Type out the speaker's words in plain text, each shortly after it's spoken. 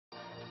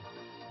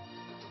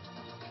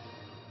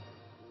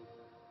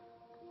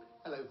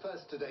Hello,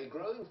 first today,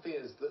 growing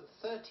fears that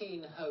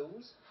 13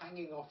 homes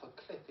hanging off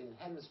a cliff in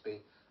Hemsby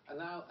are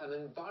now an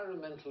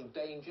environmental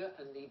danger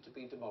and need to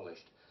be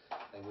demolished.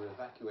 They were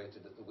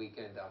evacuated at the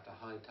weekend after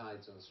high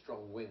tides and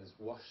strong winds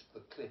washed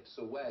the cliffs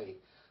away.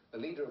 The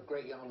leader of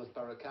Great Yarmouth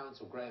Borough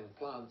Council, Graham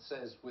Plant,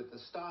 says with the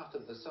start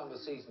of the summer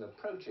season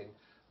approaching,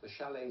 the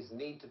chalets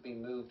need to be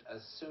moved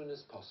as soon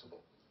as possible.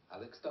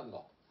 Alex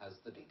Dunlop has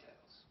the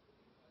details.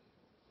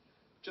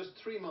 Just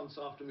 3 months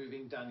after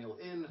moving Daniel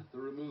in, the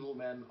removal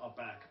men are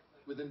back.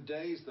 Within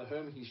days, the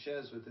home he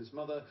shares with his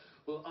mother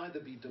will either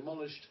be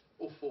demolished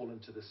or fall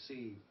into the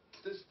sea.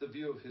 This the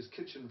view of his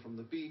kitchen from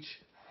the beach,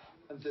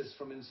 and this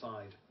from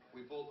inside.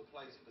 We bought the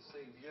place for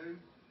sea view.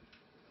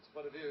 It's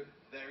quite a view.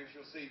 There is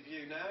your sea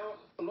view now.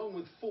 Along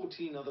with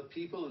 14 other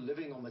people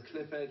living on the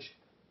cliff edge,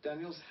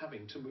 Daniel's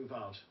having to move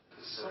out.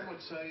 Some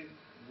would say,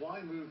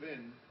 why move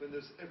in when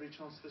there's every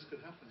chance this could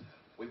happen?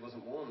 We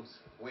wasn't warned.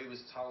 We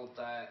was told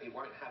that it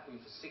won't happen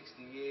for 60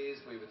 years.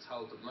 We were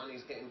told that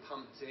money's getting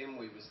pumped in.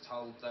 We was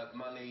told that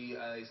money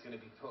is going to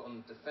be put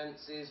on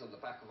defences on the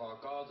back of our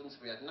gardens.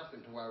 We had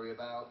nothing to worry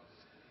about.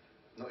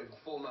 Not even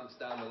 4 months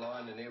down the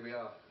line, and here we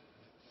are.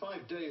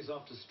 5 days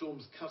after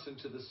storms cut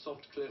into the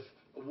soft cliff,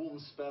 a warm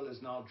spell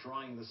is now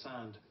drying the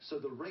sand, so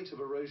the rate of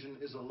erosion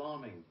is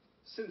alarming.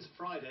 Since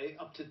Friday,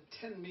 up to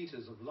 10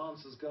 metres of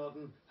Lance's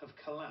garden have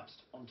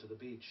collapsed onto the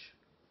beach.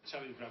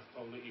 Telegraph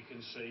pole that you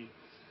can see,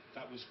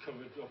 that was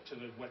covered up to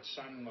the wet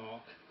sand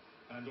mark,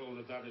 and all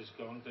of that is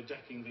gone. The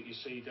decking that you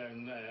see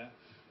down there,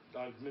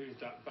 I've moved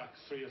that back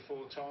 3 or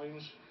 4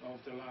 times over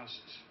the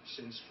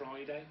since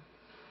Friday.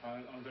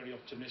 I'm very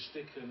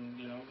optimistic, and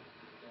you know,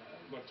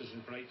 what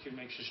doesn't break you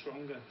makes you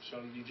stronger,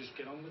 so you just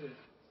get on with it.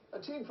 A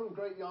team from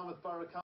Great Yarmouth Borough Council